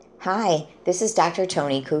Hi, this is Dr.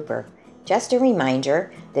 Tony Cooper. Just a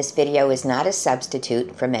reminder, this video is not a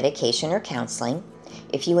substitute for medication or counseling.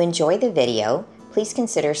 If you enjoy the video, please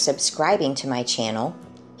consider subscribing to my channel.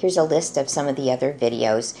 Here's a list of some of the other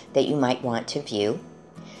videos that you might want to view.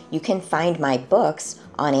 You can find my books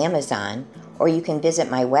on Amazon, or you can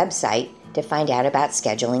visit my website to find out about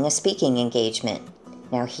scheduling a speaking engagement.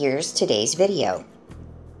 Now here's today's video.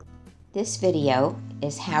 This video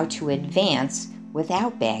is how to advance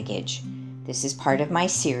without baggage. This is part of my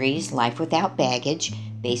series, Life Without Baggage,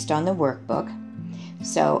 based on the workbook.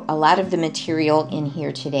 So a lot of the material in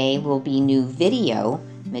here today will be new video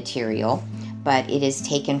material, but it is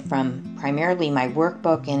taken from primarily my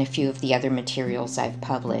workbook and a few of the other materials I've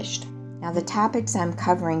published. Now the topics I'm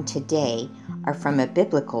covering today are from a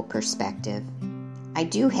biblical perspective. I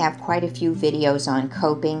do have quite a few videos on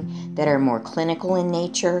coping that are more clinical in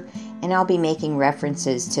nature, and I'll be making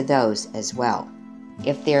references to those as well.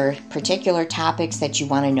 If there are particular topics that you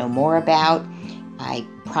want to know more about, I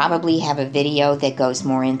probably have a video that goes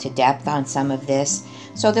more into depth on some of this,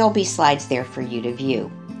 so there'll be slides there for you to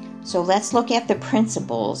view. So let's look at the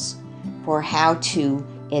principles for how to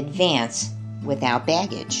advance without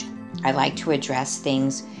baggage. I like to address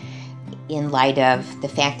things in light of the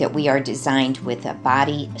fact that we are designed with a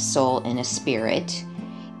body, soul, and a spirit.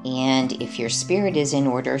 And if your spirit is in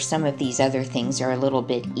order, some of these other things are a little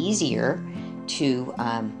bit easier to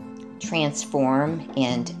transform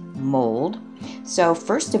and mold. So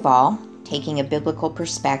first of all, taking a biblical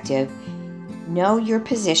perspective, know your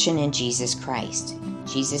position in Jesus Christ.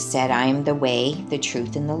 Jesus said, "I am the way, the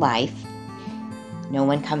truth, and the life. No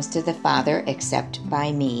one comes to the Father except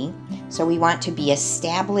by me." So we want to be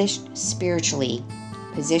established spiritually,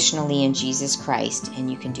 positionally in Jesus Christ, and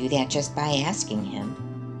you can do that just by asking Him.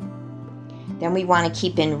 Then we want to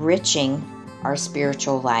keep enriching our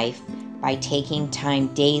spiritual life by taking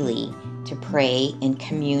time daily to pray and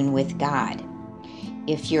commune with God.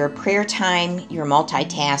 If your prayer time, you're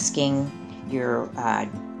multitasking,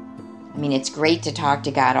 it's great to talk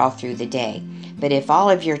to God all through the day, but if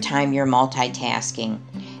all of your time you're multitasking,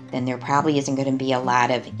 then there probably isn't going to be a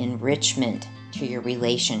lot of enrichment to your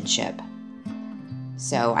relationship.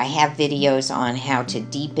 So I have videos on how to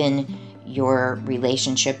deepen your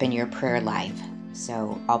relationship and your prayer life.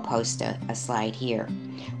 So I'll post a slide here.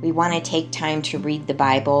 We want to take time to read the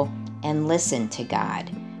Bible and listen to God,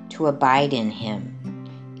 to abide in Him.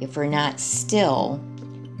 If we're not still,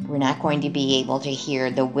 we're not going to be able to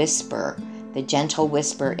hear the whisper, the gentle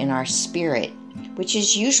whisper in our spirit, which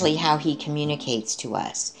is usually how He communicates to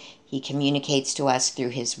us. He communicates to us through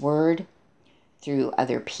His Word, through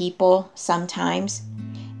other people sometimes,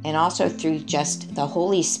 and also through just the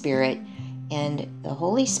Holy Spirit. And the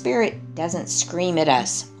Holy Spirit doesn't scream at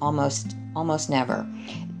us, almost never.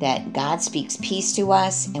 That God speaks peace to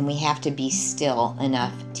us, and we have to be still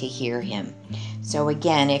enough to hear Him. So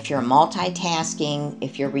again, if you're multitasking,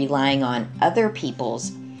 if you're relying on other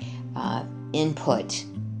people's input,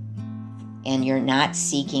 and you're not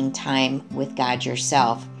seeking time with God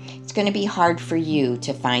yourself, it's going to be hard for you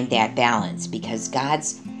to find that balance, because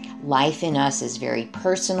God's life in us is very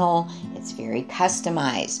personal, it's very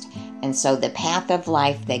customized. And so the path of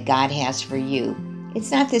life that God has for you, it's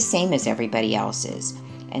not the same as everybody else's.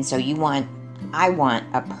 And so I want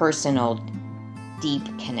a personal, deep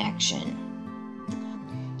connection.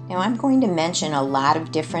 Now I'm going to mention a lot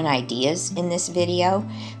of different ideas in this video,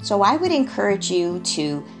 so I would encourage you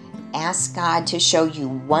to ask God to show you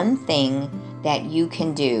one thing that you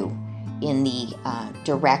can do in the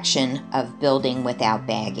direction of building without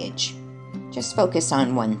baggage. Just focus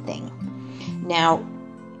on one thing. Now,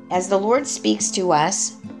 as the Lord speaks to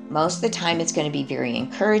us, most of the time it's going to be very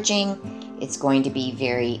encouraging. It's going to be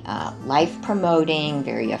very life-promoting,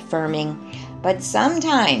 very affirming. But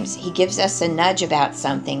sometimes He gives us a nudge about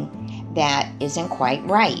something that isn't quite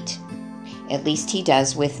right. At least He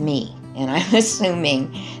does with me. And I'm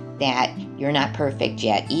assuming that you're not perfect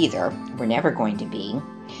yet either. We're never going to be.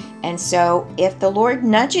 And so if the Lord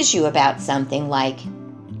nudges you about something like,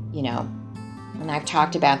 and I've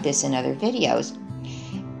talked about this in other videos,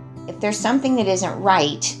 if there's something that isn't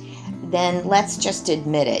right, then let's just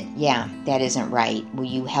admit it. Yeah, that isn't right. Will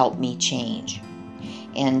you help me change?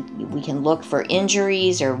 And we can look for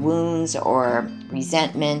injuries or wounds or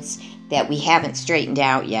resentments that we haven't straightened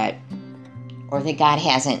out yet, or that God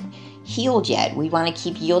hasn't healed yet. We want to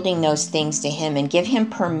keep yielding those things to Him and give Him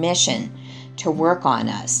permission to work on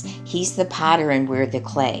us. He's the potter and we're the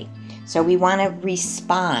clay. So we want to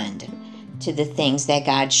respond to the things that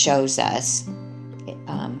God shows us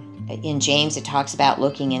in James, it talks about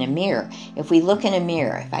looking in a mirror. If we look in a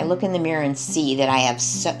mirror, if I look in the mirror and see that I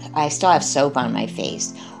still have soap on my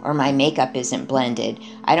face, or my makeup isn't blended,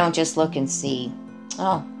 I don't just look and see,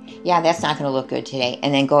 oh, yeah, that's not going to look good today,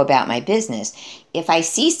 and then go about my business. If I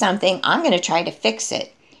see something, I'm going to try to fix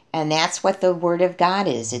it. And that's what the Word of God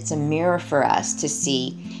is. It's a mirror for us to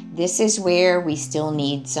see this is where we still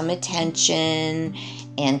need some attention,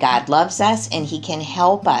 and God loves us, and He can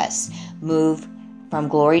help us move from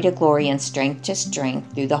glory to glory and strength to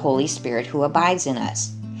strength through the Holy Spirit who abides in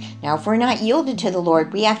us. Now, if we're not yielded to the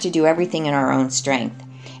Lord, we have to do everything in our own strength.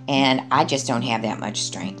 And I just don't have that much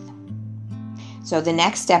strength. So the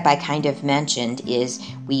next step I kind of mentioned is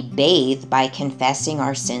we bathe by confessing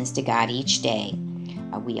our sins to God each day.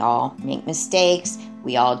 We all make mistakes.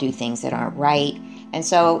 We all do things that aren't right. And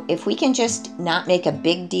so if we can just not make a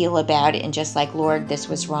big deal about it and just like, Lord, this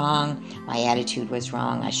was wrong. My attitude was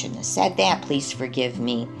wrong. I shouldn't have said that. Please forgive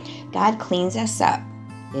me. God cleans us up.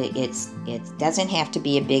 It doesn't have to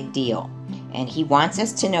be a big deal. And He wants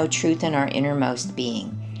us to know truth in our innermost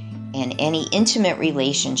being. And any intimate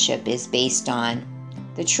relationship is based on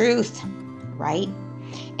the truth, right?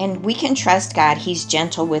 And we can trust God. He's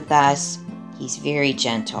gentle with us. He's very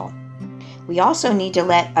gentle. We also need to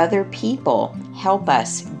let other people help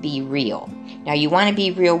us be real. Now, you want to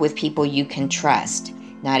be real with people you can trust.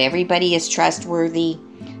 Not everybody is trustworthy.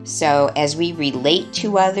 So as we relate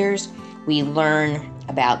to others, we learn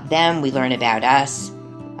about them, we learn about us.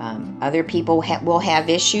 Other people will have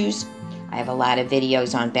issues. I have a lot of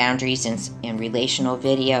videos on boundaries and relational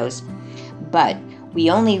videos. But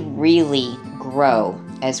we only really grow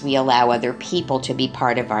as we allow other people to be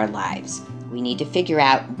part of our lives. We need to figure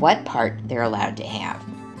out what part they're allowed to have.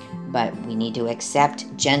 But we need to accept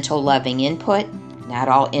gentle, loving input. Not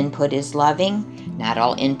all input is loving. Not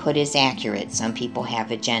all input is accurate. Some people have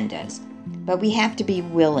agendas. But we have to be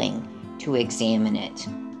willing to examine it.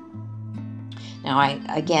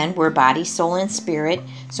 Now, we're body, soul, and spirit.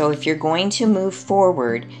 So if you're going to move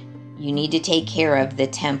forward, you need to take care of the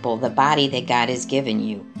temple, the body that God has given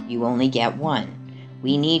you. You only get one.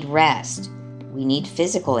 We need rest. We need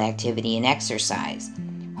physical activity and exercise.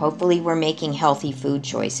 Hopefully we're making healthy food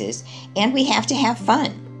choices, and we have to have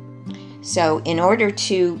fun. So in order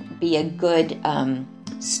to be a good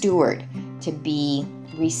steward, to be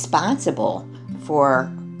responsible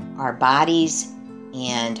for our bodies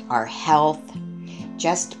and our health,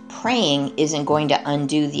 just praying isn't going to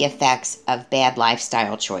undo the effects of bad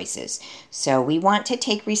lifestyle choices. So we want to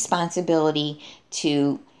take responsibility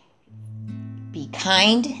to be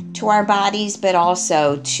kind to our bodies, but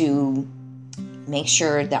also to make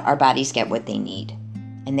sure that our bodies get what they need.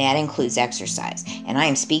 And that includes exercise. And I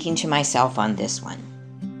am speaking to myself on this one.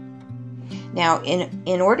 Now,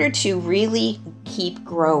 in order to really keep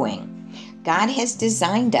growing, God has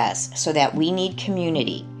designed us so that we need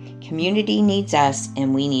community. Community needs us,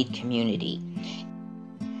 and we need community.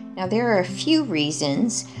 Now, there are a few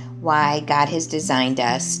reasons why God has designed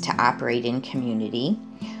us to operate in community.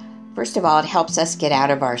 First of all, it helps us get out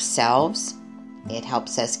of ourselves. It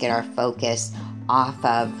helps us get our focus off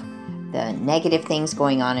of the negative things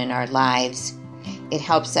going on in our lives. It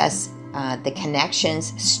helps us, the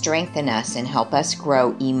connections strengthen us and help us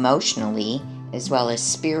grow emotionally as well as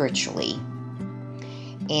spiritually.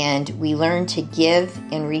 And we learn to give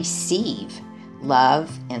and receive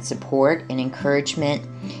love and support and encouragement.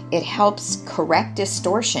 It helps correct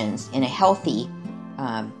distortions in a healthy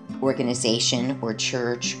organization or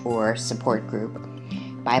church or support group.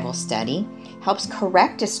 Bible study helps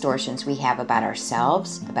correct distortions we have about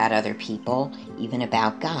ourselves, about other people, even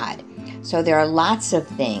about God. So there are lots of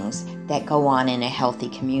things that go on in a healthy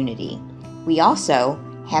community. We also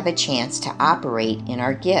have a chance to operate in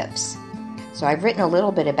our gifts. So I've written a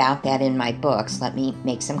little bit about that in my books. Let me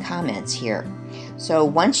make some comments here. So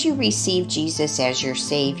once you receive Jesus as your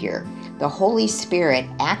Savior, the Holy Spirit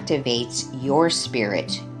activates your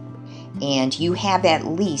spirit, and you have at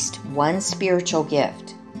least one spiritual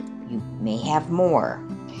gift. You may have more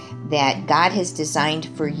that God has designed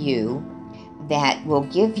for you that will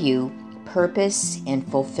give you purpose and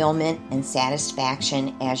fulfillment and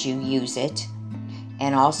satisfaction as you use it.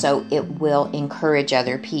 And also it will encourage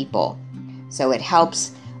other people. So it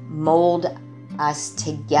helps mold us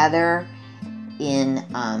together in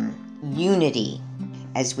unity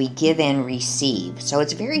as we give and receive. So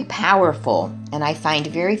it's very powerful, and I find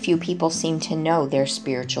very few people seem to know their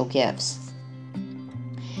spiritual gifts.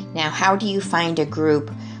 Now, how do you find a group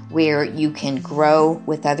where you can grow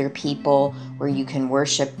with other people, where you can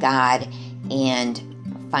worship God and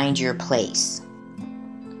find your place?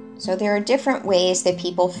 So there are different ways that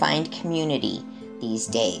people find community. these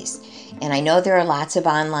days. And I know there are lots of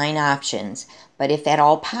online options, but if at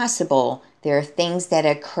all possible, there are things that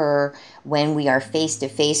occur when we are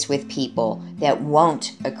face-to-face with people that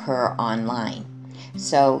won't occur online.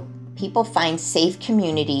 So people find safe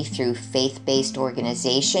community through faith-based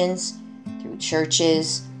organizations, through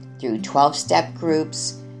churches, through 12-step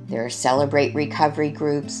groups. There are Celebrate Recovery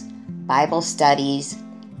groups, Bible studies.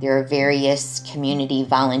 There are various community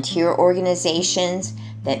volunteer organizations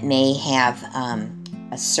that may have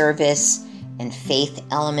a service and faith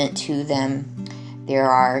element to them. There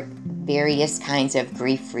are various kinds of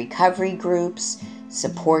grief recovery groups,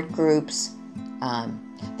 support groups.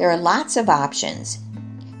 There are lots of options.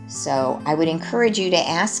 So I would encourage you to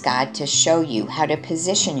ask God to show you how to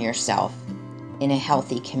position yourself in a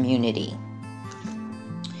healthy community.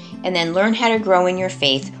 And then learn how to grow in your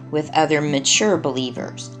faith with other mature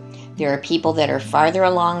believers. There are people that are farther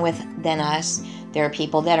along than us. There are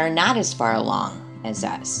people that are not as far along as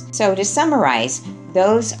us. So to summarize,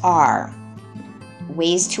 those are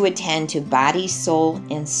ways to attend to body, soul,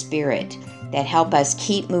 and spirit that help us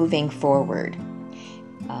keep moving forward.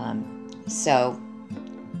 So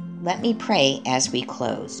let me pray as we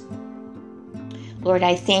close. Lord,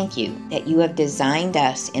 I thank you that you have designed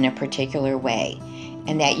us in a particular way,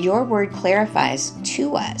 and that your word clarifies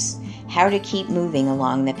to us how to keep moving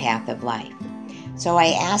along the path of life. So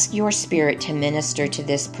I ask your Spirit to minister to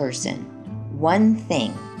this person one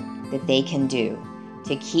thing that they can do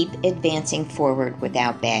to keep advancing forward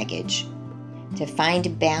without baggage, to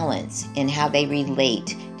find balance in how they relate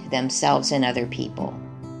to themselves and other people,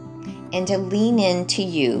 and to lean into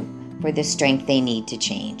you for the strength they need to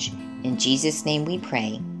change. In Jesus' name we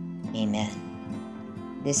pray,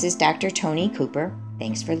 amen. This is Dr. Toni Cooper.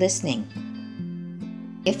 Thanks for listening.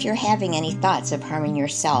 If you're having any thoughts of harming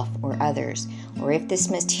yourself or others, or if this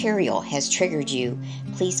material has triggered you,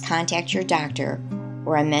 please contact your doctor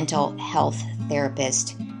or a mental health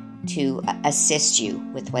therapist to assist you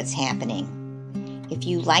with what's happening. If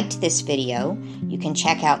you liked this video, you can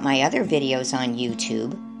check out my other videos on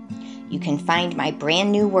YouTube. You can find my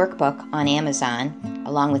brand new workbook on Amazon,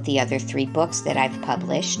 along with the other 3 books that I've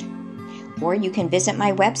published. Or you can visit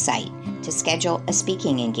my website to schedule a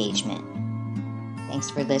speaking engagement. Thanks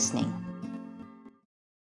for listening.